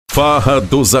Farra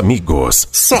dos Amigos,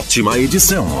 7ª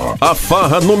edição. A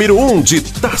farra número 1 de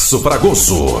Taço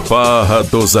Fragoso. Farra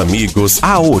dos Amigos,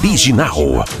 a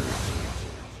original.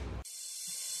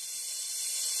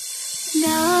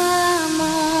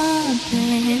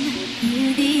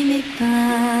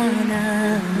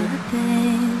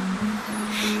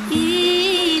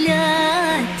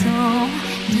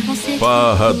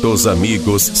 Farra dos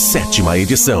Amigos, 7ª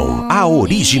edição, a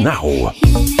original.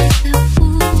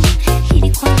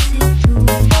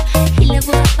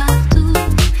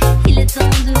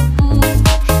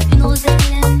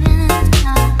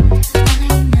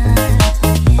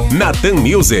 Natan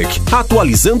Music,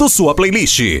 atualizando sua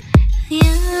playlist.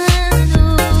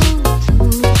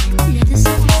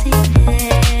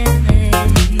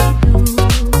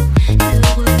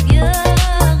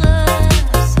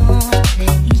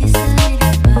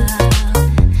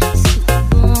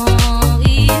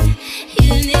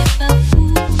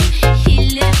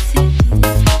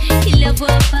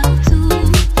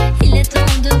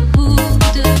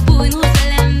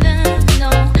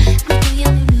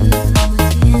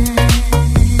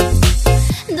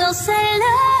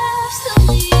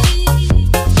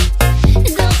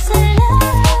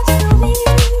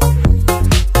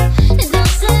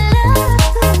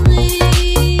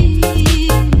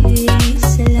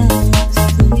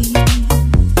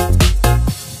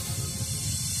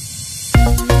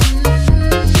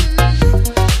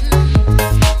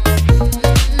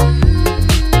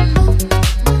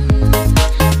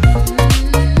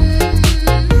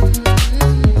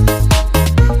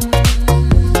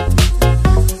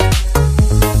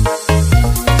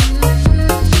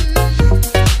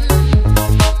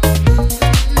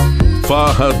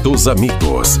 Farra dos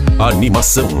Amigos,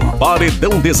 animação,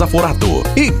 paredão desaforado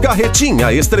e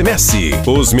carretinha estremece.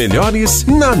 Os melhores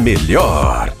na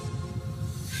melhor.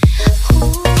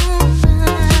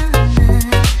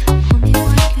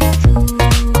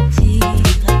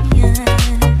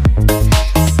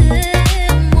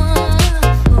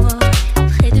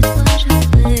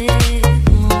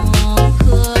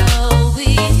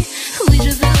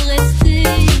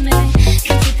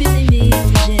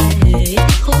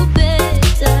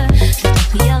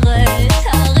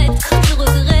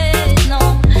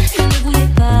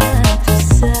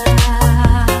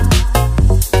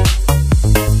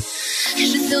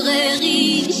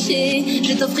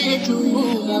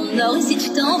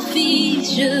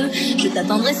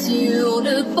 T'attendrai sur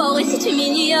le port et si tu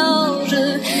m'ignores,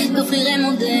 je t'offrirai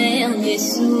mon dernier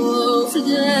souffle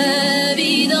de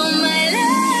vie dans ma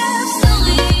love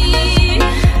story.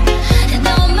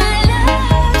 Dans ma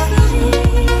love story.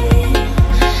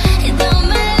 Dans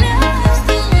ma love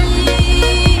story.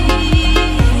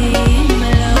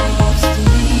 Ma love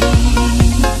story.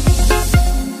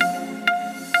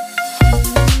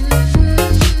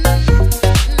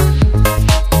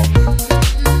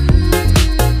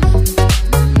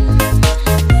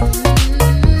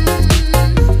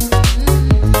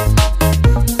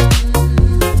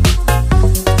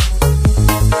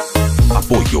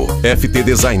 FT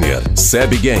Designer,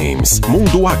 Seb Games,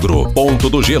 Mundo Agro, Ponto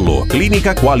do Gelo,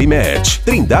 Clínica Qualimed,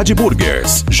 Trindade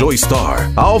Burgers, Joe Store,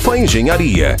 Alfa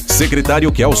Engenharia,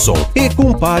 Secretário Kelson e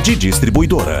Compartilhe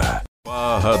Distribuidora.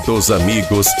 Farra dos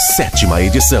Amigos, 7ª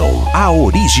edição, a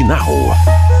original.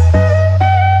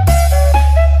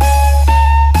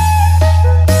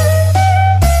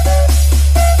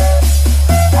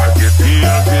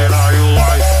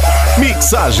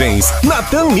 Mixagens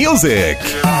Natan Music.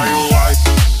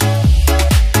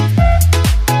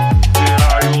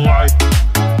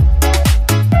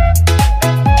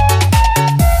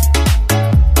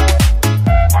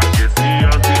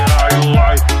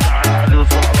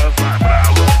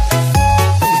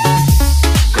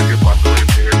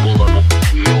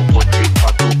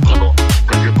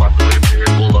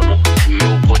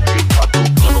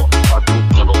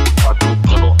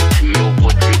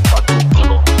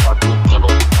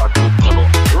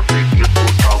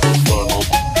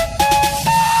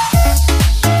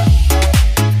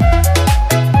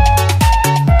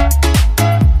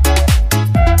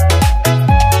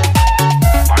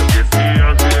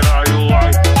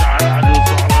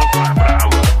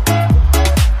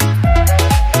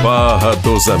 Farra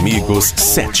dos Amigos,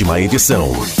 7ª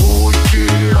edição.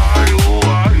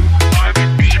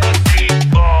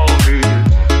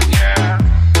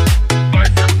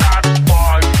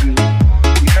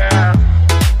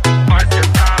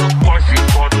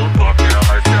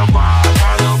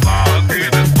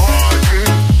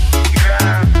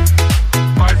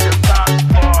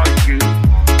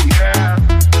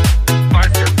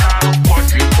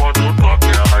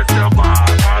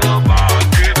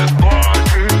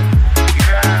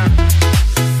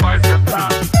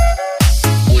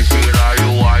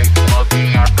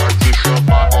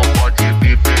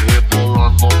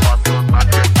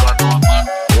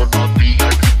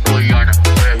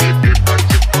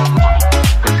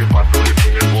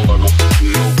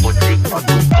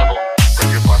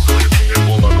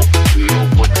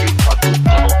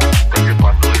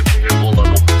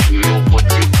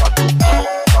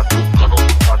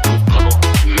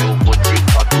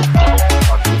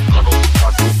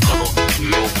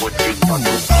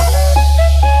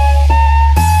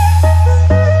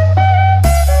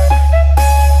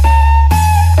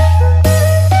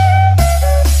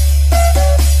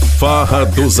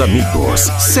 dos Amigos,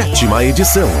 7ª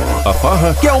edição. A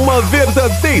farra que é uma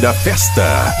verdadeira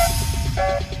festa.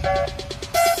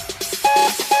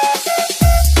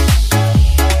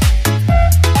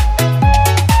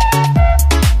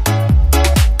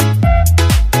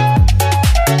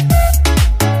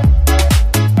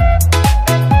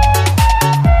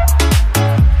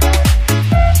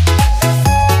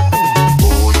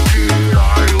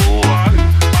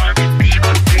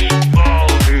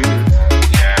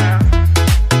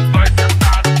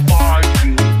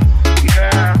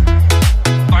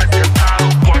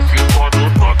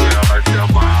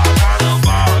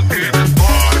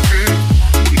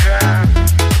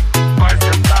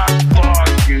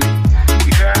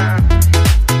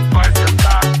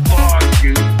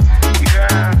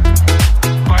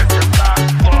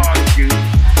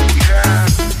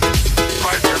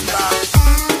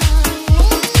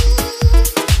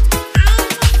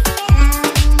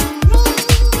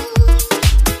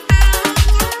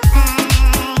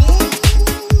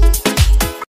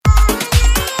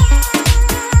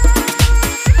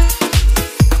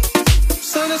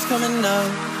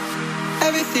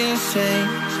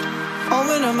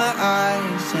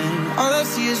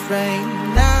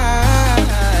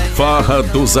 Farra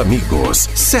dos Amigos,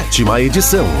 7ª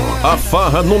edição. A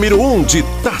farra número 1 de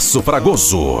Taço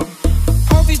Fragoso.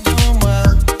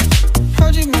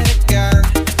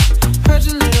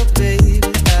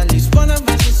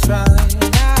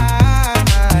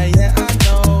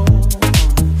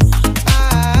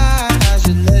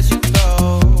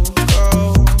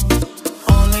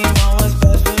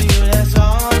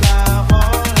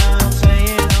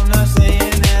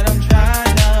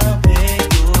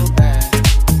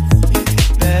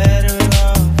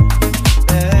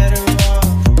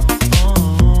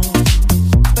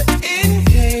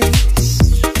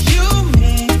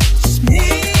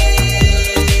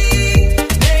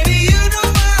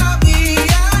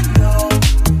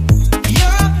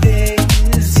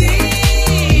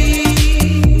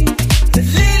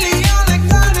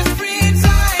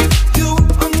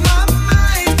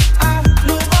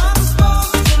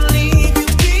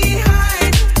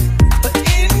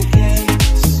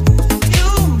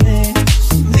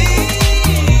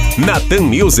 Natan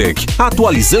Music,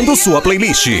 atualizando sua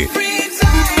playlist.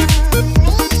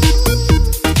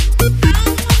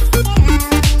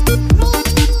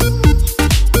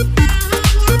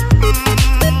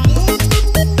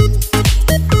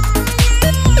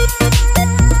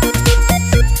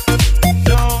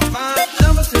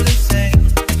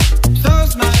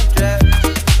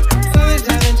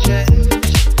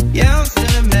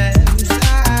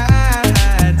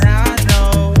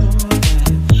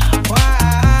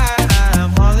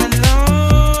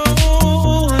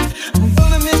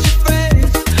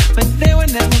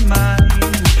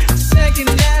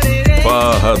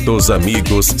 Farra dos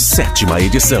Amigos, 7ª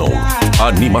edição.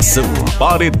 Animação,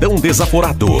 paredão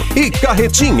desaforado e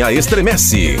carretinha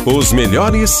estremece. Os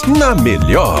melhores na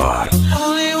melhor.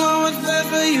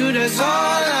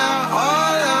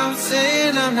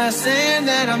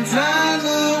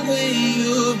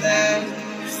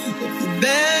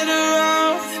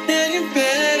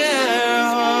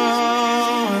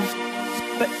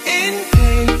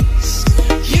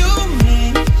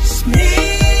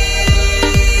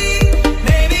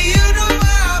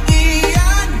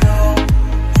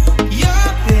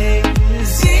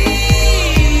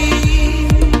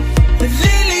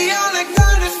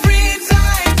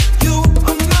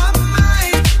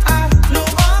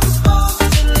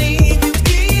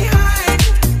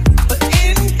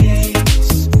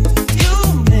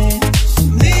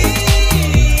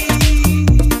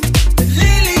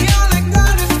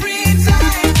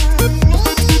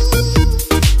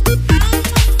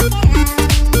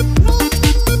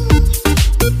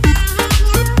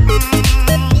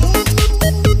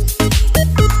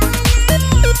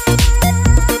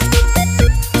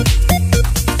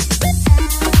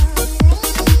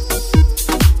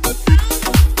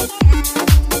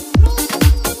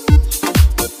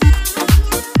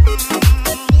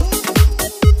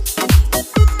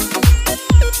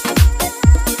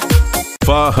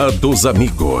 Farra dos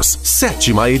Amigos,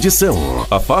 7ª edição.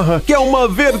 A farra que é uma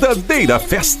verdadeira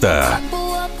festa.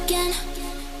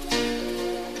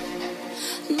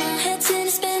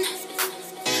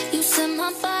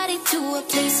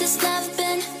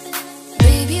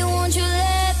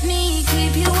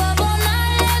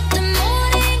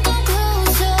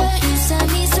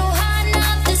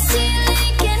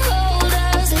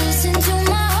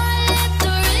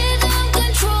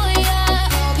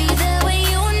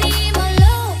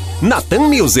 Natan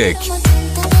Music.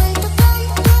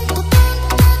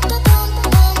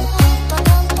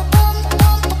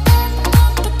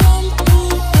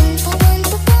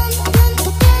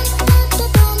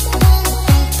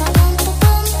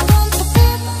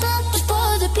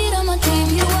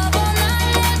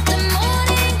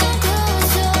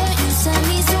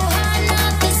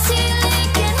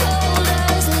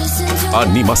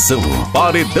 Animação,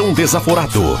 paredão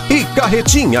desaforado e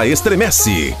carretinha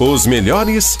estremece. Os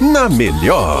melhores na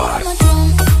melhor.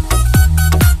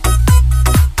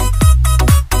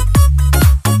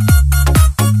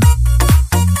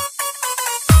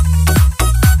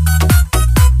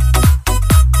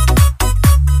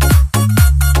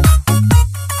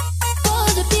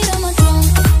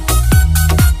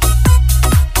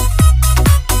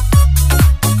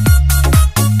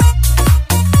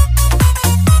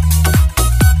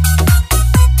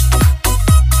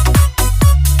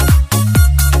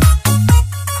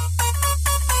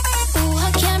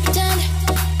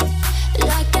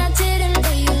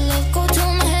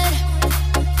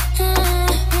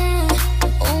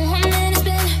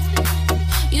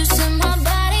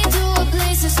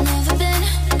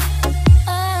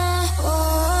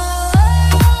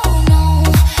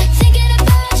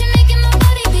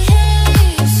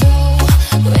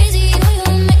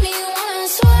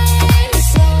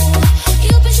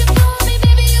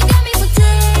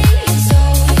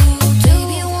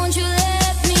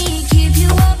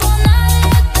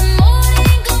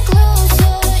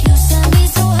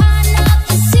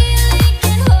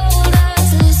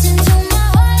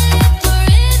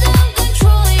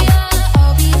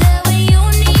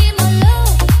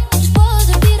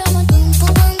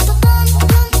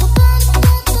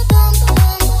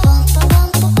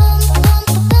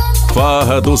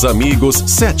 Farra dos Amigos,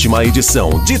 7ª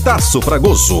edição de Taço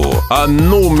Fragoso. A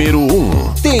número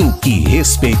 1 tem que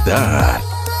respeitar.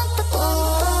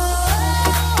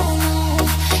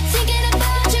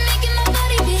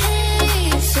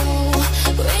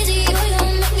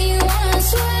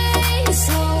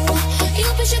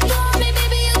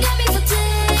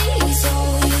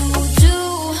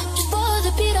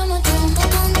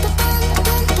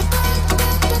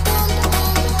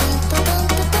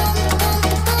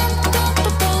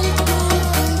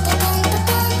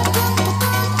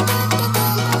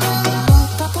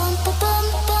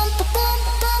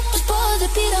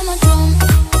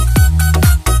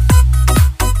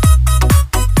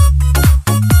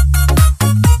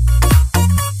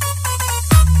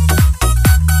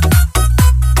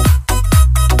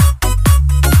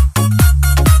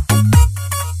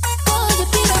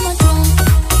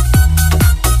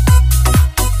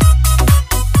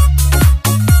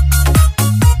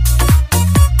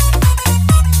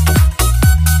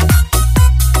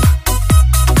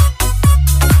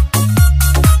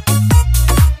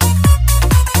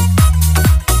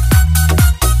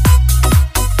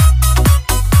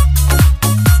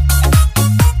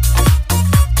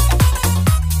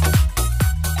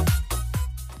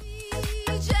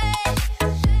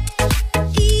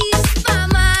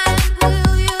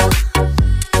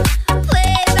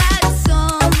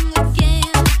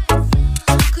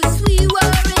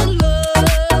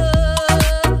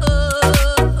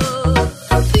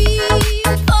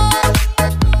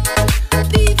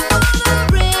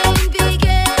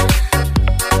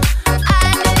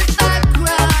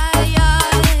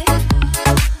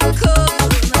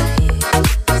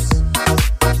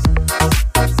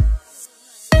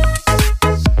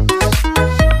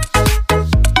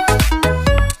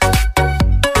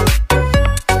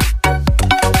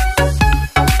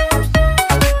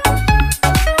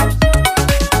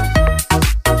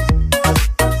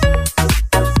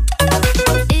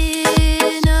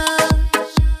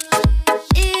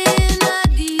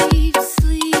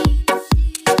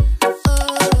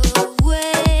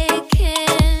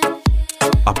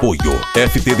 Apoio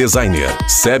FT Designer,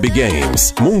 Seb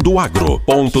Games, Mundo Agro,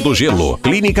 Ponto do Gelo,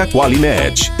 Clínica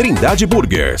Qualimed, Trindade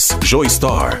Burgers, Joy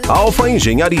Store, Alfa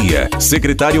Engenharia,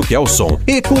 Secretário Kelson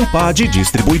e Compartilhe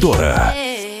Distribuidora.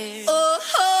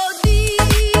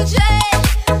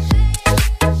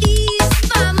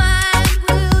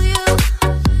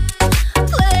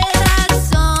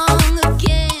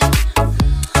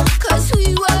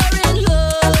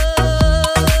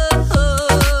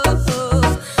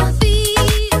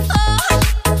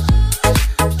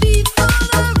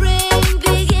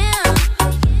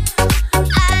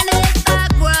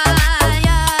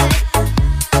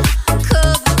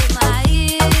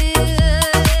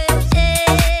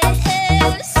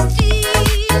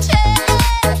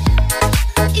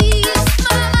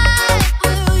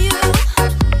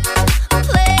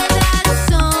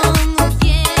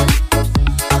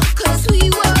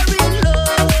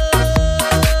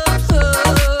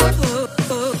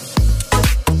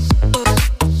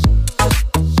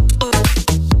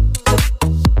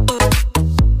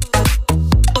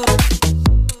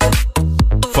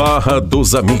 Farra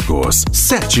dos Amigos,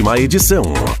 7ª edição.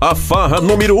 A farra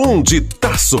número 1 de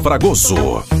Taço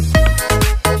Fragoso.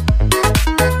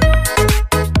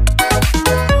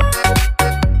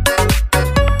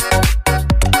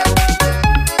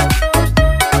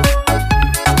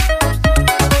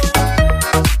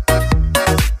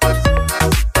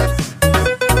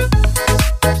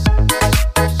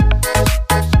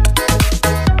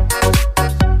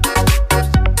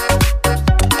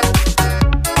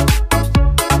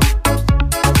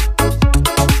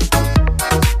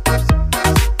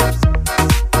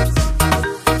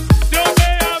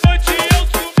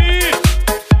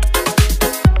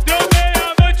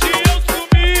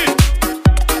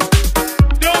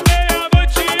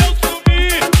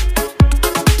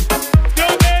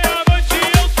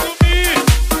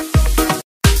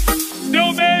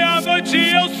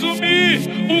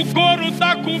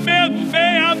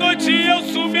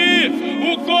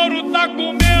 couro tá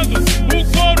comendo, o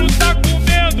couro tá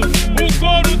comendo, o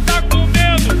couro tá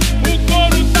comendo, o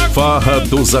couro tá comendo. Farra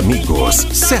dos Amigos,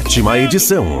 7ª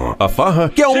edição. A farra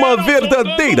que é uma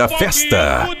verdadeira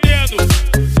festa.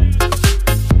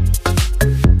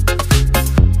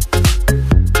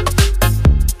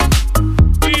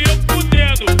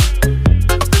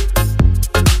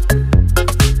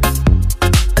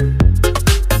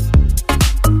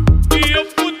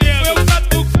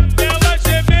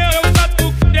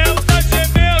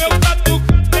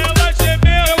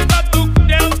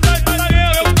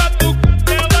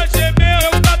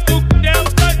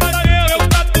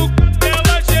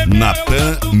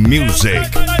 Natan Music.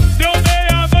 Deu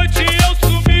meia-noite eu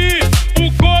sumi,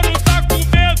 o couro tá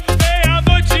comendo.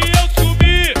 Meia-noite eu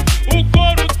sumi, o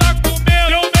couro tá comendo.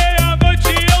 Deu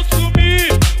meia-noite eu sumi,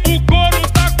 o couro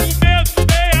tá comendo.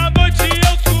 Meia-noite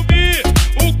eu sumi,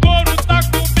 o couro tá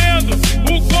comendo.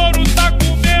 O couro tá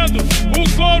comendo, o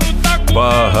couro tá comendo.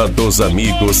 Farra dos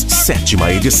Amigos,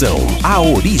 7ª edição. A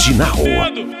original.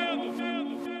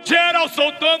 Geral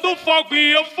soltando fogo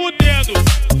e eu fudendo.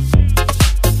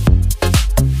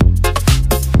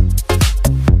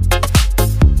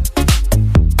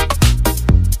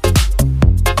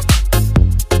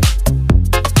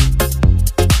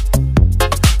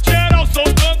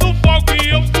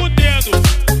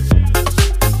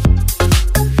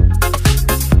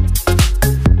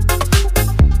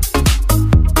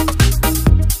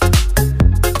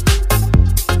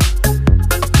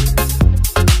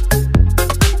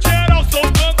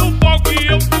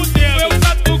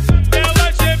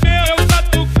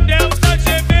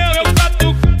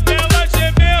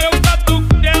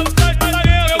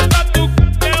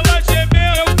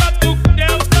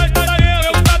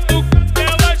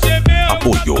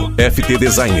 FT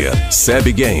Designer,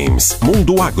 SEB Games,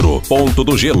 Mundo Agro, Ponto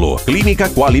do Gelo, Clínica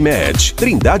Qualimed,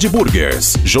 Trindade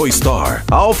Burgers, Joystar,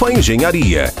 Alfa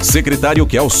Engenharia, Secretário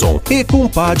Kelson e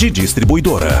Compartilhe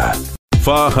Distribuidora.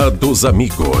 Farra dos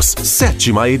Amigos,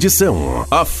 7ª edição.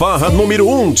 A farra número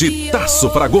 1 de Taço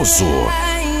Fragoso.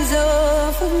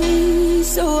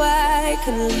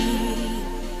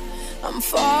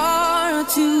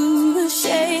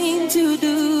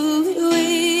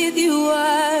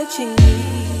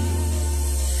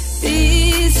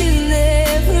 This is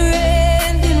never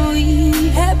ending,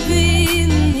 we have been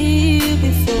here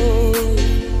before.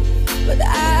 But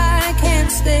I can't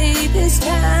stay this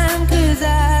time, 'cause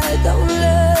I don't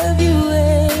love you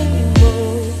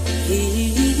anymore.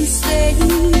 Please stay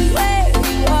where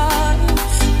you are,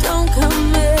 don't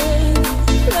come any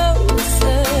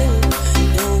closer.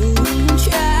 Don't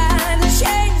try to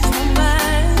change my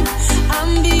mind,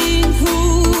 I'm being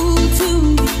cruel to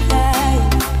you.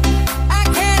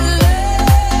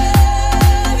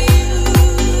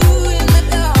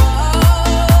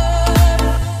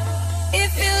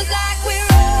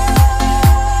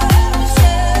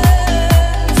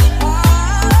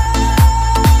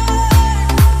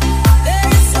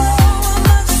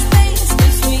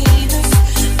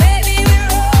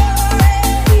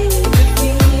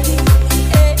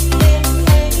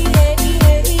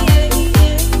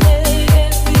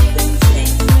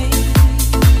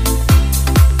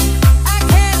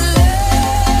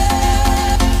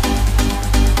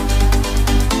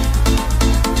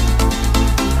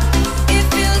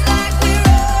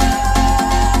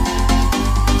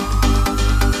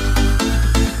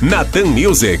 Natan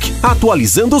Music,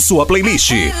 atualizando sua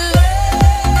playlist.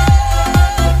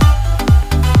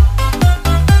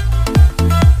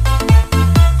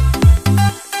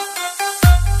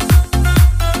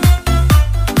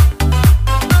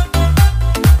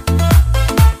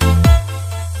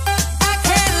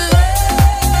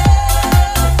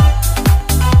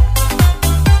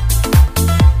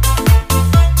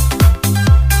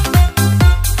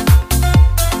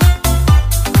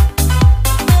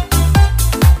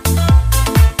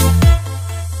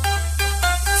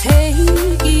 Take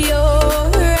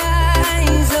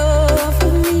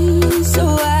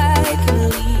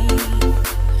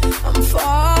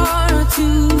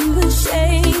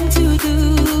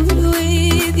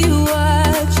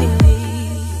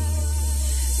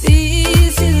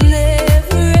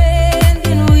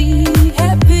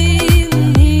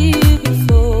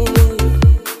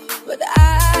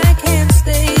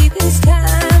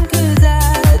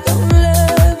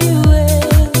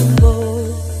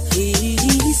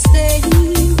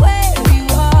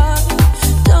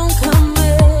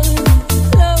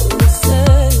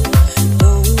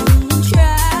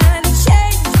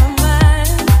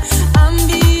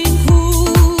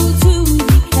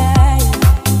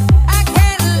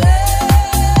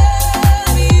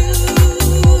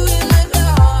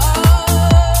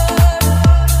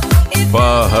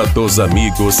Farra dos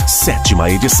Amigos,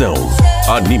 7ª edição.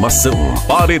 Animação,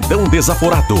 paredão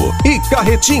desaforado e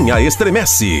carretinha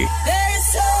estremece.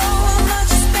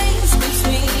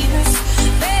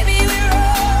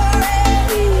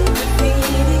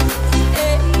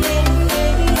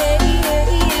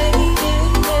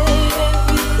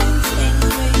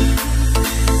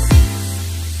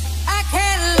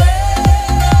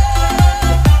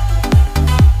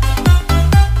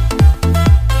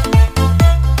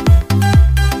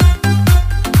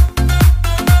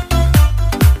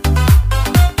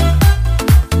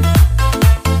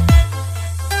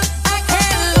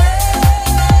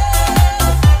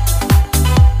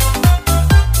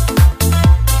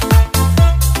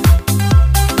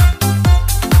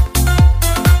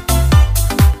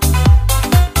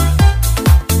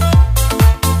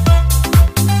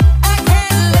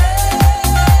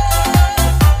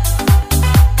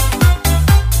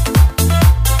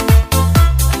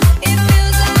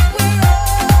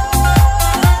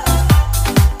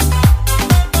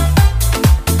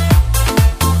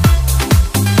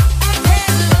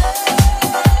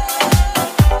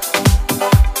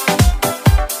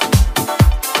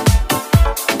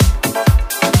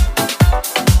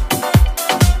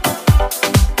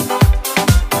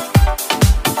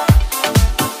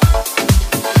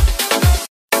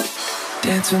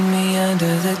 Dance with me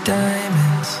under the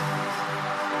diamonds.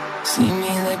 See me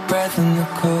like breath in the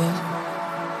cold.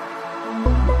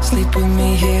 Sleep with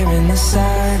me here in the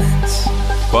silence.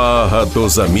 Farra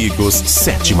dos Amigos,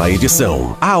 7ª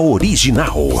edição. A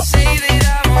original. Say that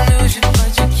I won't lose you,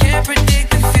 but you can't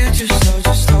predict the future, so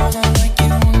just hold on like you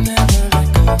will never let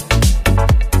go.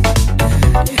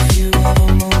 If you ever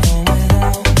move on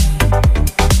without me,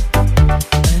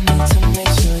 I need to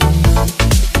make sure you know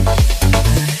that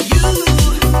you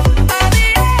are the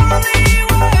only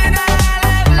one I'll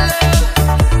ever love.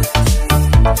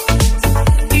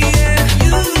 Yeah,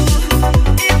 you.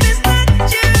 If it's not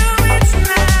you, it's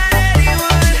not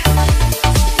anyone.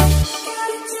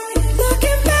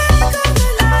 Looking back on my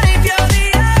life, you're the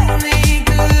only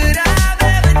good I've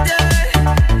ever done.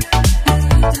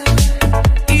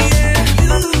 Yeah,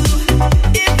 you.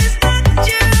 If it's not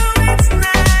you, it's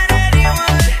not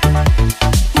anyone.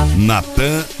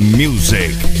 Natan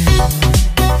Music.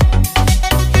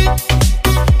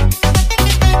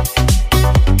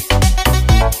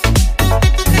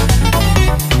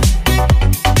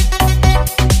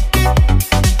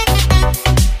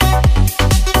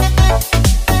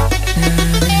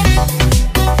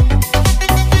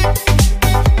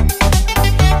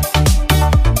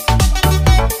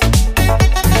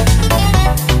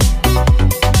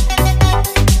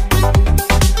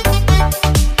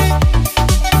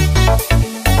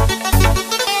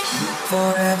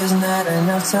 Forever's not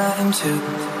enough time to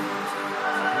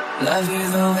love you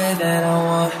the way that I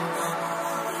want.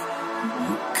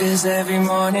 'Cause every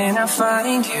morning I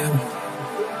find you,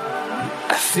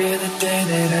 I fear the day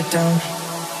that I don't.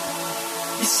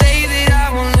 You say that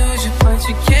I won't lose you, but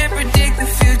you can't predict the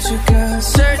future, 'cause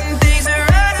certain things are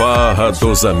out of Farra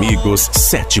dos Amigos,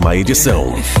 7ª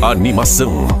edição.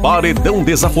 Animação, paredão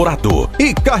desaforado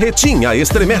e carretinha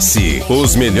estremece.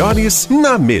 Os melhores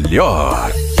na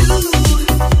melhor.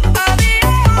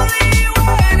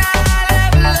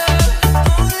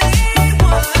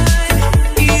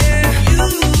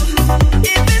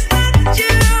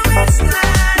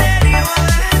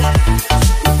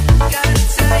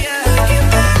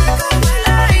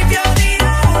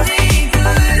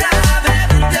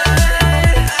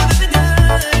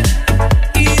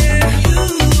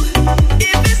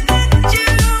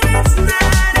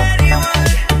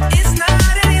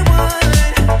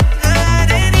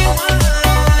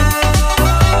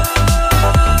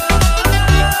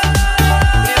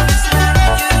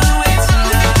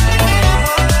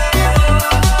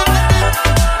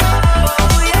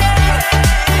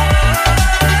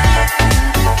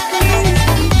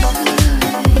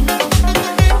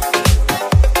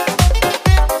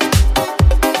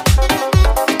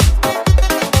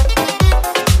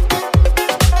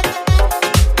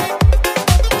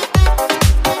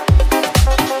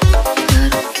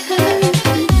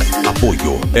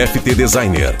 FT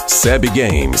Designer, SEB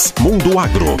Games, Mundo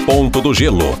Agro, Ponto do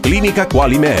Gelo, Clínica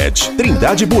Qualimed,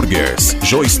 Trindade Burgers,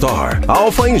 Joystar,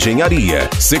 Alfa Engenharia,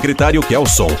 Secretário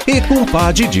Kelson e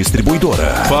Compartilhe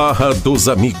Distribuidora. Farra dos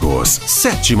Amigos,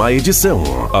 7ª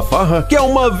edição. A farra que é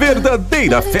uma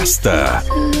verdadeira festa.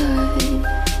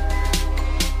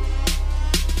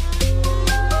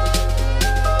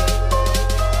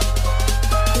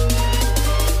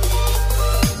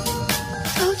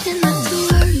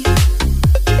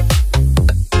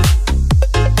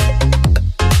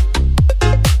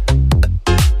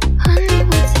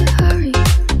 Honey,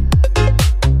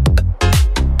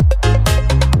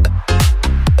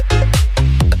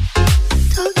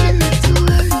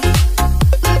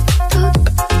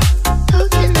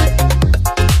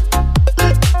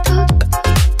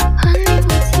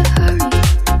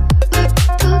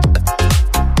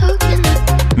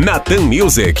 Natan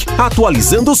Music,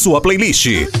 atualizando sua playlist.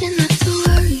 Trying not to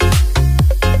worry,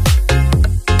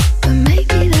 but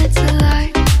maybe that's a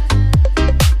lie.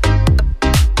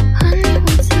 Honey,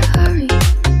 what's the hurry?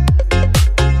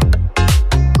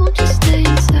 Won't you stay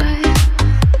inside?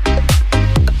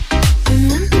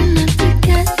 Remember not to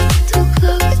get too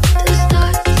close to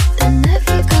start. They're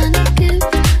never gonna give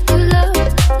you love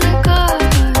like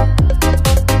ours.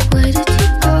 Where did you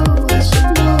go? I should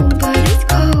know, but it's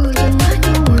cold and I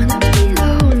don't wanna be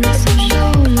lonely. So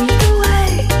show me the way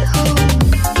home.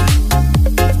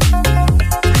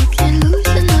 I can't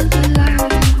lose another life.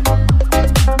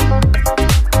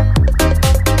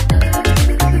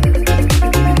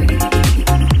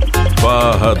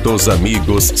 Farra dos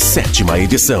Amigos, 7ª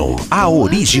edição, a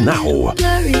original.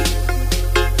 Blurry.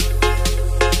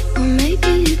 Or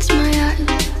maybe it's my eyes.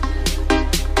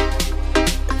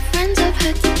 The friends I've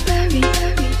had to bury.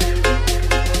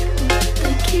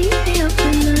 They keep me up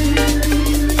at night.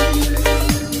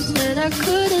 Said I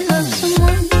couldn't love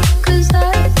someone, 'cause I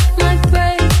might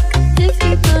break. If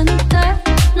you're gonna die,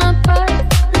 not by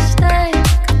mistake.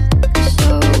 So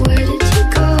where did you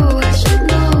go? I should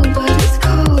know, but it's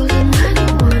cold and I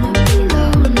don't wanna be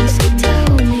lonely. So tell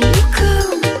me you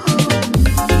come home,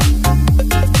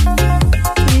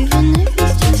 even if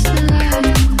it's just a lie.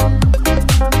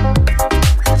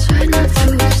 I try not to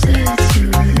upset you,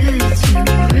 let you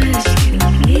rescue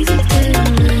me. Easy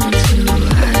didn't mean to.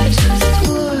 I just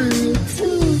wanted to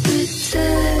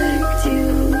protect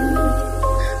you,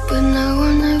 but now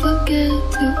I'll never get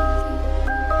to.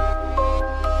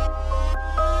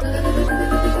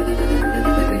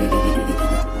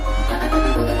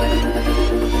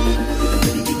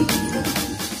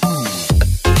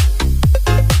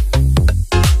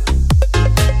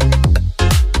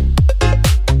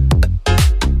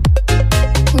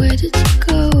 Where did you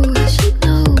go? I should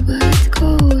know, but it's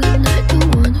cold and I don't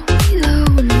wanna be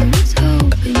lonely. I was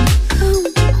hoping you'd come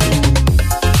home.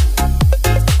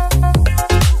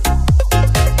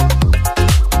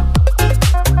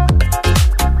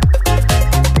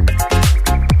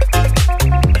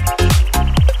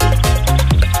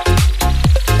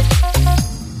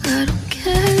 I don't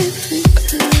care if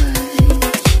it's a lie.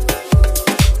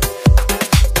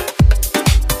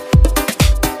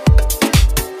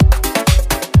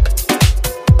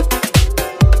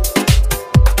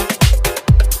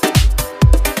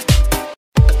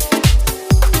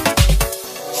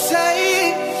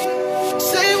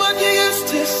 Say what you used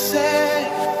to say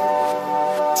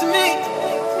to me.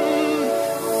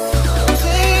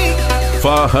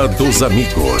 Farra dos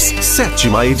Amigos,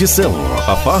 7ª edição.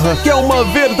 A farra que é uma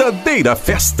verdadeira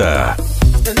festa.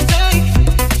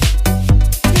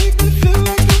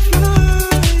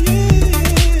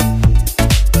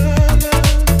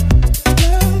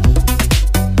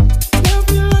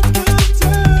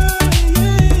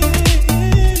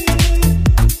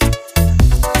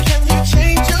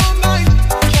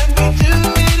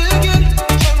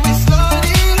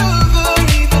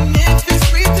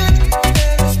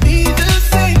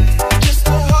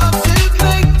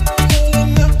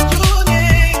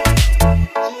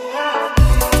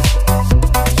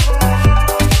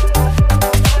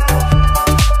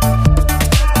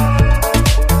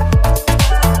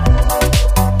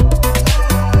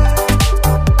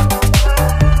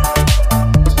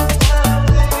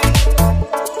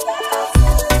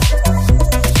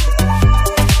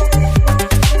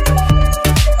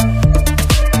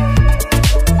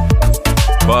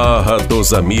 Farra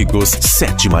dos Amigos,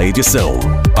 7ª edição.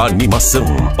 Animação,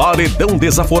 paredão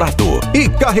desaforado e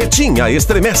carretinha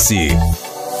estremece.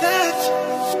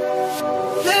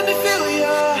 Let me feel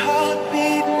your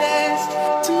heartbeat next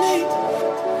to me.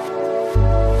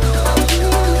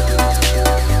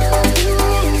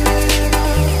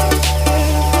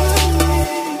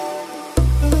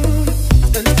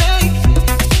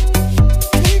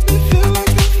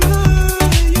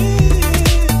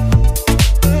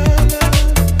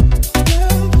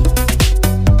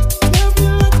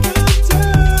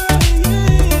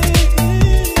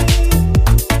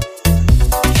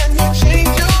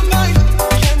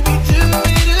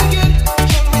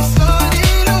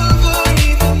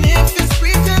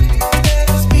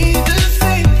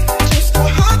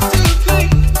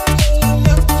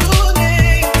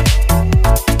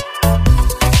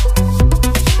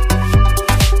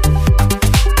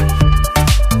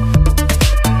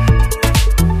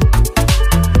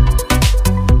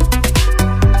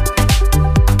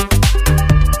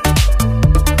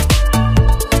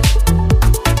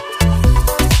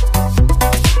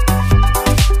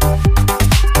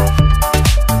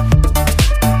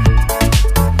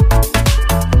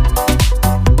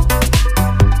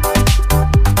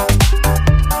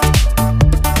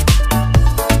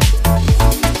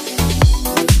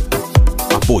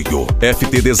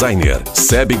 FT Designer,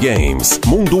 Seb Games,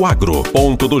 Mundo Agro,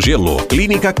 Ponto do Gelo,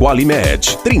 Clínica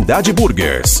Qualimed, Trindade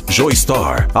Burgers,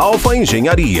 Joystar, Alfa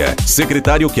Engenharia,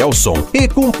 Secretário Kelson e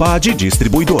Compartilhe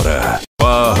Distribuidora.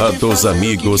 Farra dos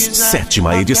Amigos,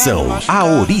 7ª edição, a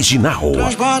original.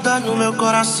 Transborda no meu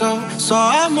coração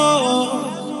só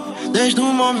amor. Desde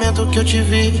o momento que eu te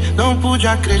vi, não pude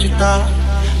acreditar.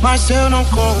 Mas eu não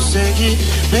consegui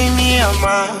nem me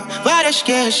amar. Várias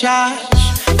queixas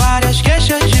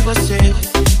de você.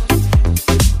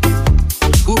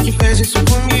 O que fez isso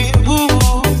comigo?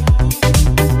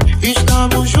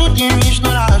 Estamos juntos e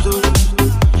misturados.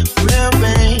 Meu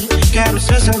bem, quero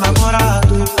ser seu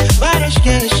namorado. Várias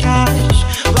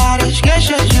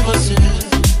queixas de você.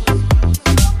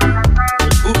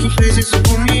 O que fez isso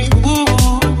comigo?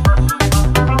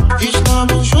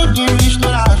 Estamos juntos e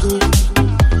misturados.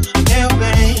 Meu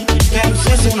bem, quero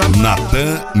ser seu namorado.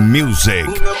 Natan Music.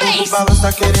 O meu corpo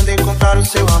balança querendo encontrar o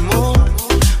seu amor.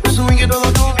 O swing do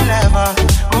lodo me leva,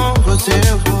 com você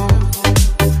eu vou.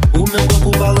 O meu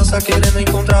corpo balança querendo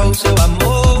encontrar o seu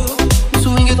amor. O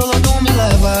swing do lodo me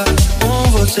leva, com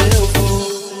você eu vou.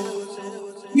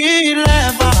 Me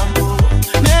leva, amor,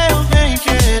 meu bem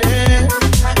querer.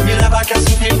 Me leva que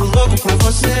assim fico louco por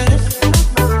você.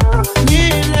 Me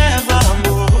leva,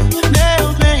 amor,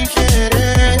 meu bem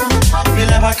querer. Me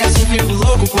leva que assim fico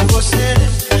louco por você.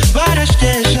 Várias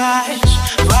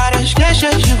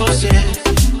queixas de você.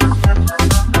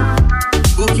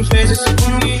 O que fez isso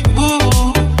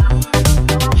comigo?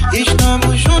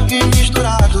 Estamos juntos e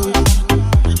misturados.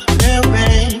 Meu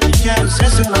bem, quero ser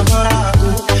seu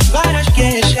namorado. Várias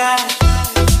queixas.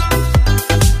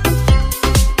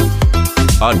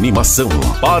 Animação,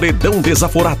 paredão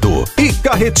desaforado e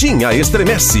carretinha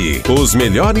estremece. Os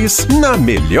melhores na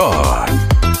melhor.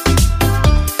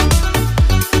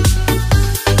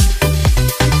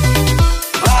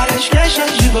 Várias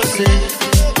queixas de você.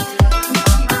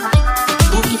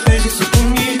 O que fez isso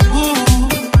comigo?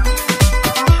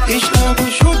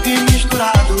 Estamos juntos e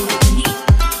misturados.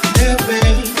 Meu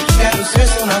bem, quero ser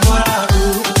seu namorado.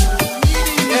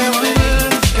 Meu bem,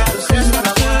 quero ser seu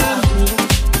namorado.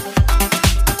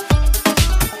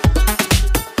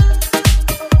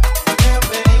 Meu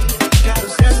bem, quero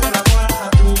ser seu namorado.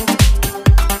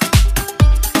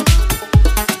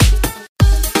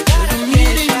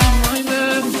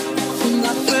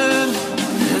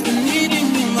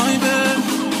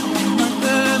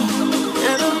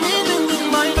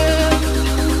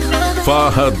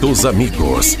 Farra dos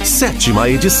Amigos, 7ª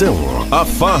edição. A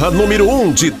farra número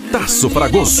 1 de Taço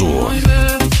Fragoso.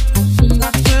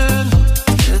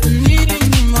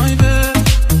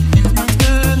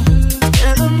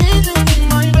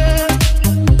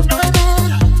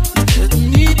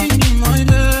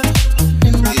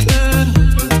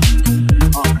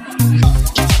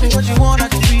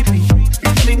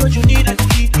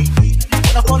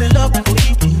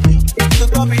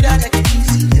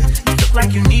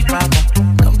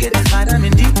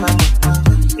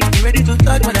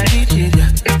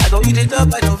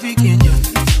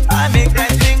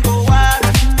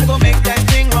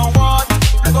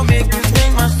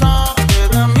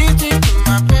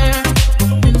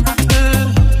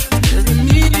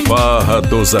 Farra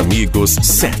dos Amigos,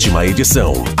 7ª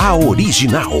edição, a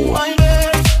original.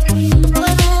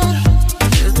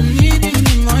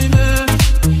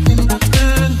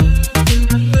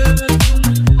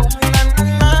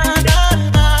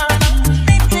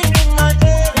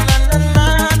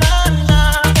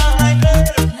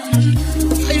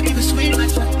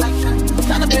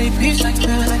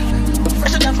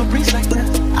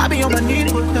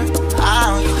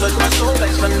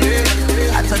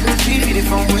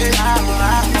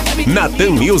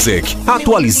 Natan Music,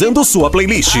 atualizando sua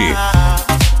playlist.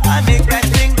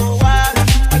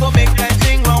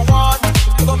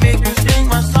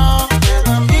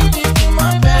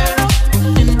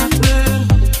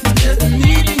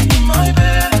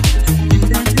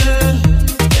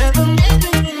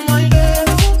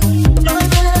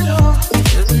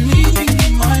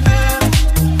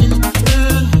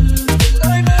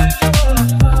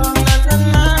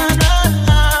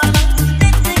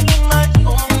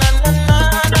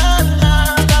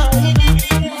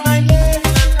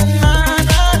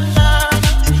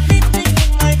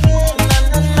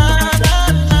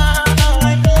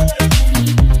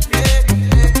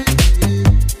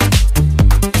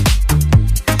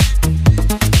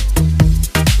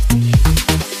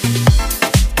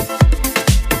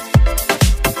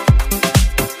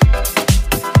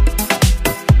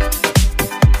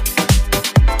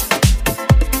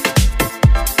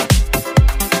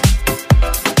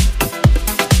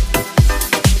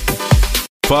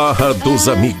 Farra dos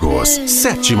Amigos,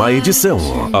 7ª edição.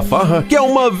 A farra que é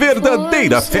uma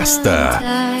verdadeira festa.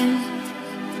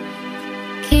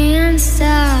 Can't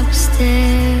stop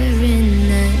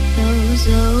staring at those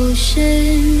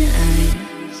ocean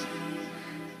eyes.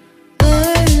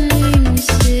 Burning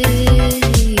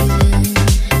city and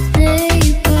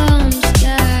napalm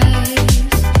skies.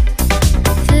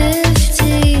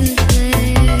 15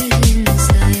 flares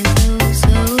inside those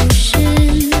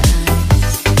ocean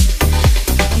eyes.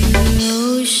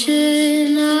 Your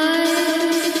ocean eyes.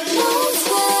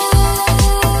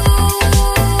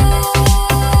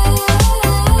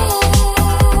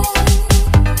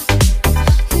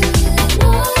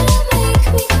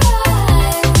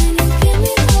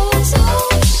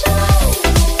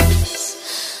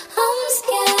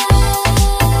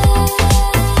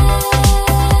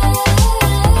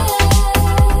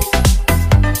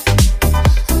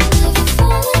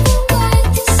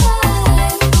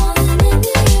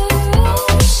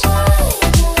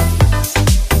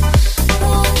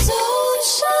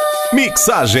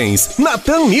 Mixagens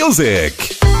Natan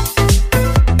Music.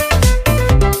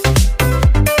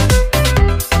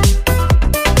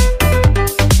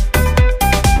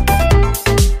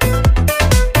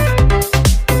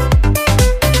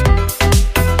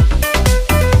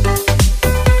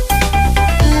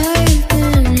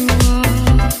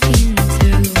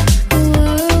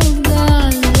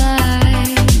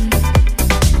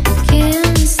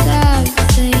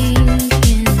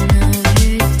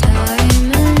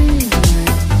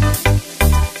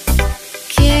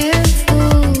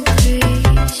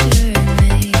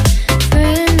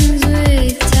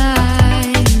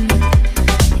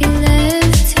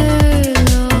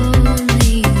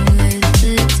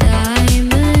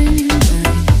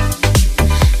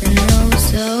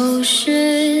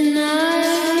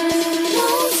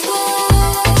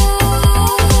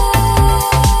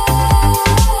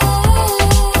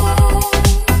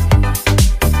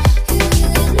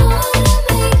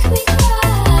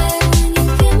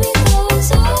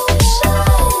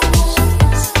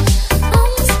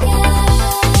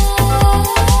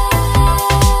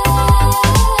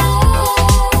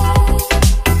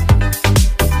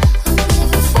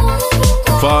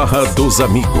 Farra dos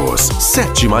Amigos,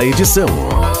 7ª edição.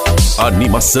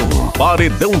 Animação,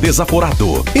 paredão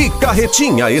desaforado e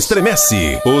carretinha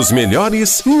estremece. Os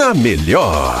melhores na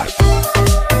melhor.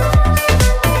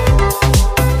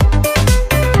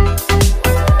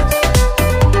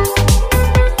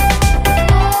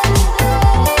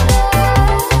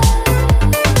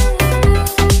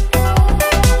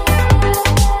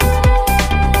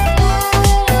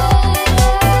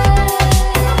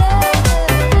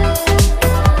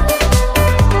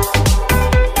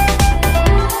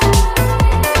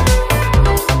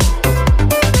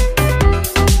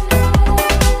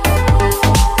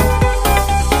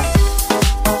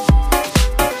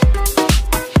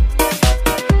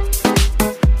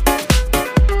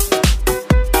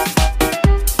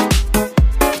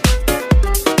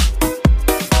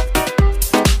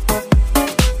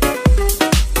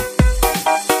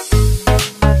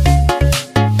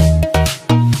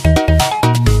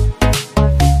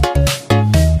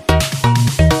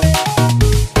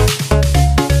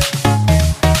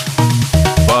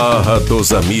 Farra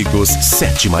dos Amigos,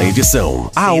 7ª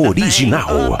edição. A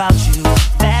original.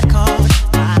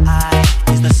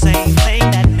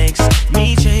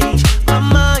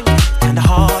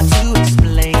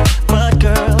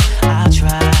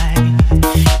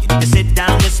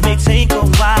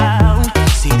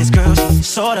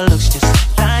 Sorta looks just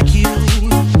like you.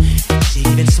 She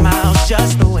even smiles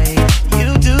just the way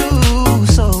you do.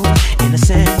 So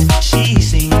innocent she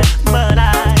seemed, but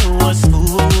I was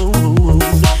fooled.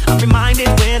 I'm reminded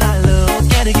when I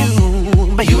look at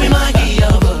you, but you remind me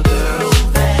of a girl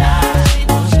that I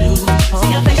once knew.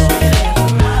 See your face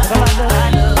whenever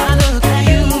I look at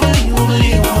you.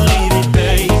 You won't believe it,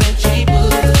 babe. She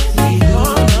put me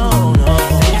through. No, no.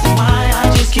 That's why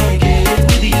I just can't get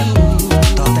with you.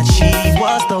 Thought that she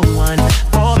was the one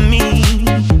for me,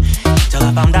 till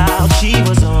I found out she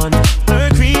was on her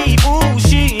creep. Ooh,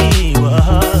 she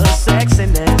was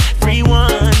sexing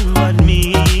everyone but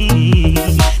me.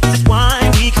 This is why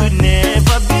we could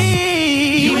never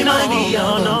be. You remind me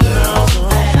of no girl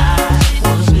that I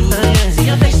once knew. See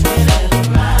your face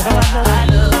whenever I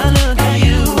look at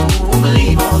you. Won't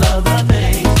believe all of the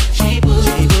things she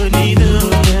put me through.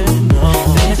 No,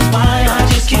 this is why I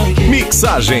just can't get.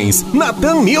 Mixagens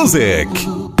Natan Music.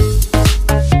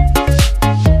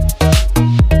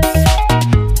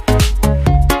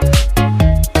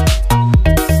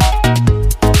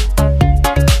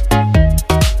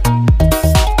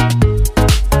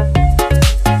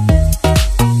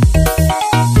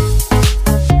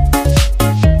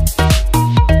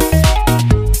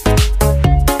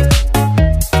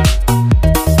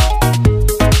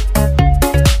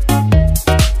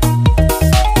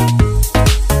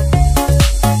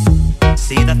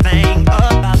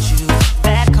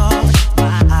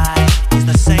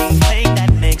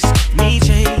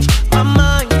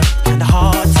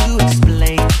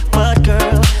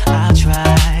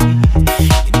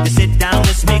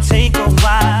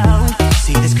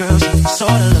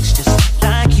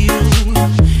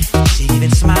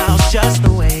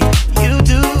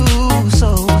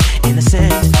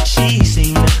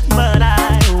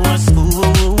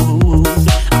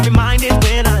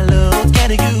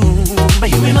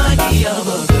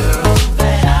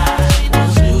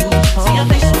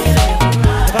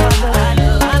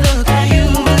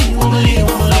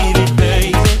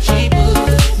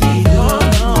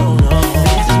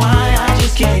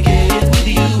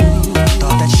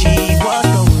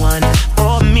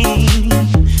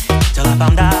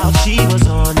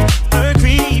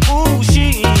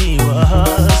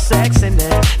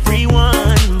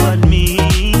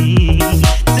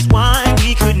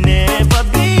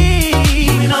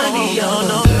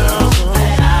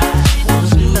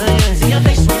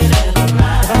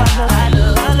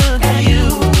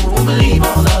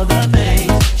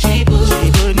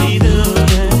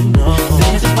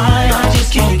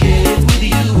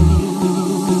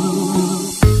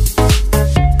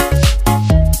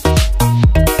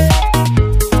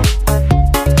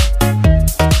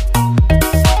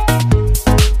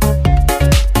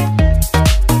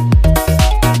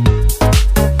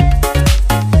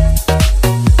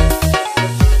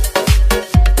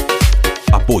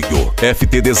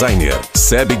 FT Designer,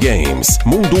 Seb Games,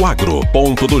 Mundo Agro,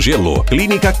 Ponto do Gelo,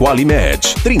 Clínica Qualimed,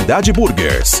 Trindade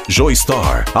Burgers, Joy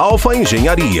Store, Alfa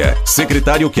Engenharia,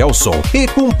 Secretário Kelson e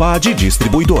Compartilhe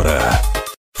Distribuidora.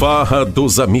 Farra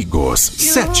dos Amigos,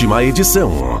 7ª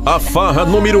edição. A farra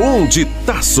número 1 de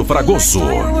Taço Fragoso.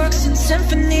 Fireworks and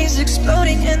symphonies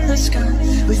exploding in the sky.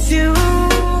 With you,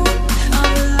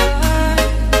 I'm alive.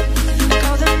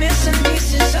 All the missing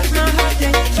pieces of my heart,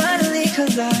 they finally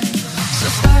collide. So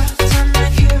start time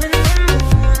right here in the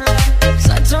moonlight. 'Cause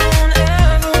I don't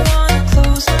ever wanna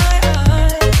close my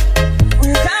eyes.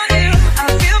 Without you, I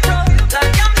feel broke,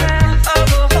 like I'm half of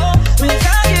a whole.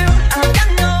 Without you, I've got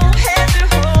no head to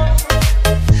hold.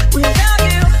 Without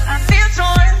you, I feel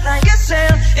torn like a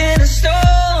sail in a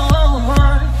storm.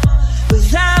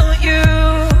 Without you,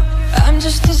 I'm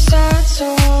just a sad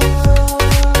soul.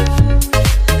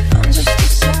 I'm just a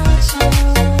sad soul.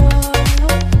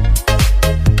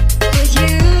 With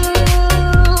you,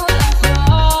 I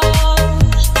fall.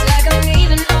 It's like I'm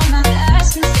leaving all my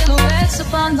past and silhouettes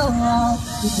upon the wall.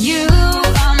 With you,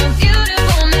 I'm a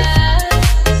beautiful mess.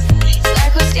 It's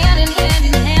like we're standing hand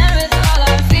in hand with all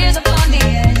our fears upon the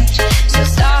edge. So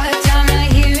start time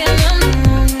right here in the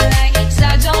moonlight. 'Cause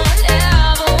I don't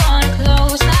ever wanna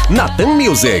close my Natan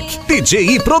Music, DJ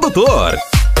e produtor.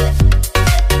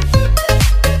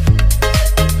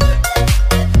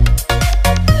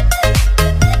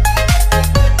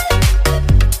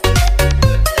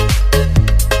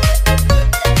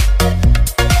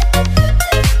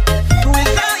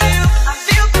 Without you, I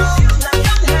feel broke, like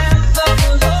I'm half of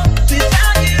a whole.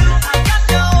 Without you, I've got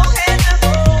no head to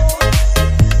hold.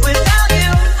 Without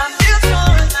you, I feel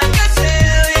torn like a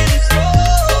sail in a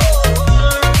storm.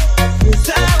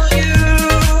 Without you,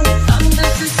 I'm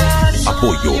just a sad soul.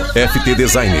 Apoio FT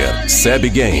Designer, Seb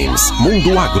Games,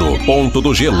 Mundo Agro, Ponto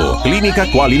do Gelo, Clínica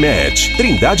Qualimed,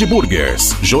 Trindade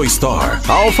Burgers, Joy Store,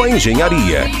 Alfa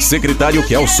Engenharia, Secretário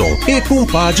Kelson e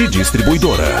Compartilhe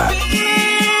Distribuidora.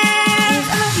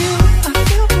 Without you, I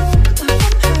feel broke, like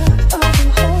I'm half of a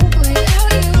whole.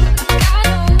 Without you, I've got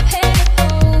no head to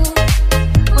hold.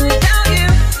 Without you,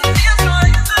 I feel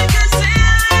torn like a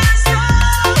sail in a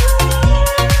storm.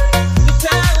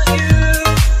 Without you,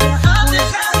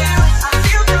 I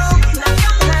feel broke, like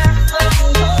I'm half of a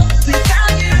whole.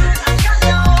 Without you, I've got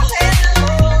no head to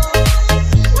hold.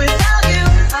 Without you,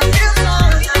 I feel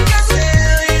torn like a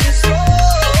sail in a storm.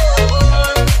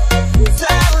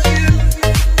 Without you,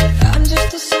 I'm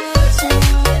just a sad soul.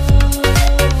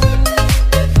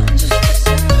 I'm just a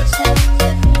sad soul.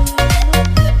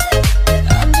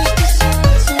 I'm just a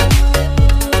sad soul.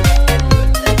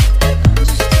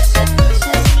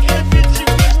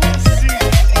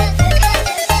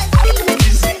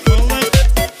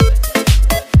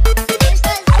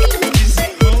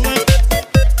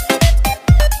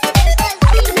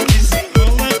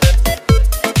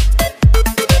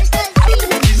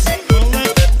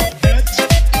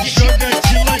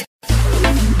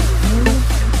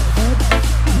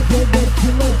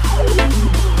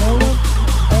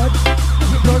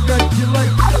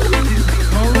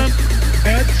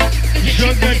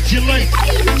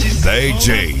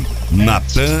 DJ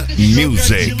Natan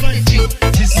Music.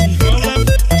 Desenrola,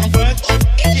 bate,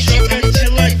 joga de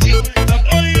ladinho.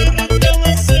 Apanhando,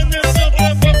 balançando essa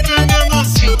brava pra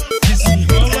menorzinho.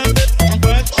 Desenrola,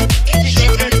 bate,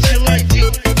 joga de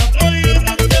ladinho.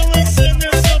 Apanhando, balançando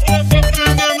essa brava pra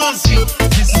menorzinho.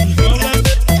 Desenrola,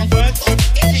 bate,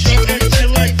 joga de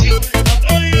ladinho.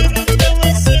 Apanhando,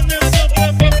 balançando essa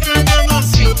brava pra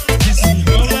menorzinho.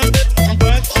 Desenrola,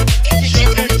 bate,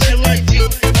 joga de ladinho.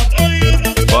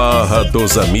 Apanhando. Farra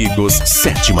dos Amigos,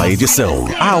 7ª edição.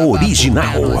 A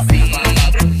original.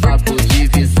 Papo de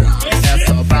visão.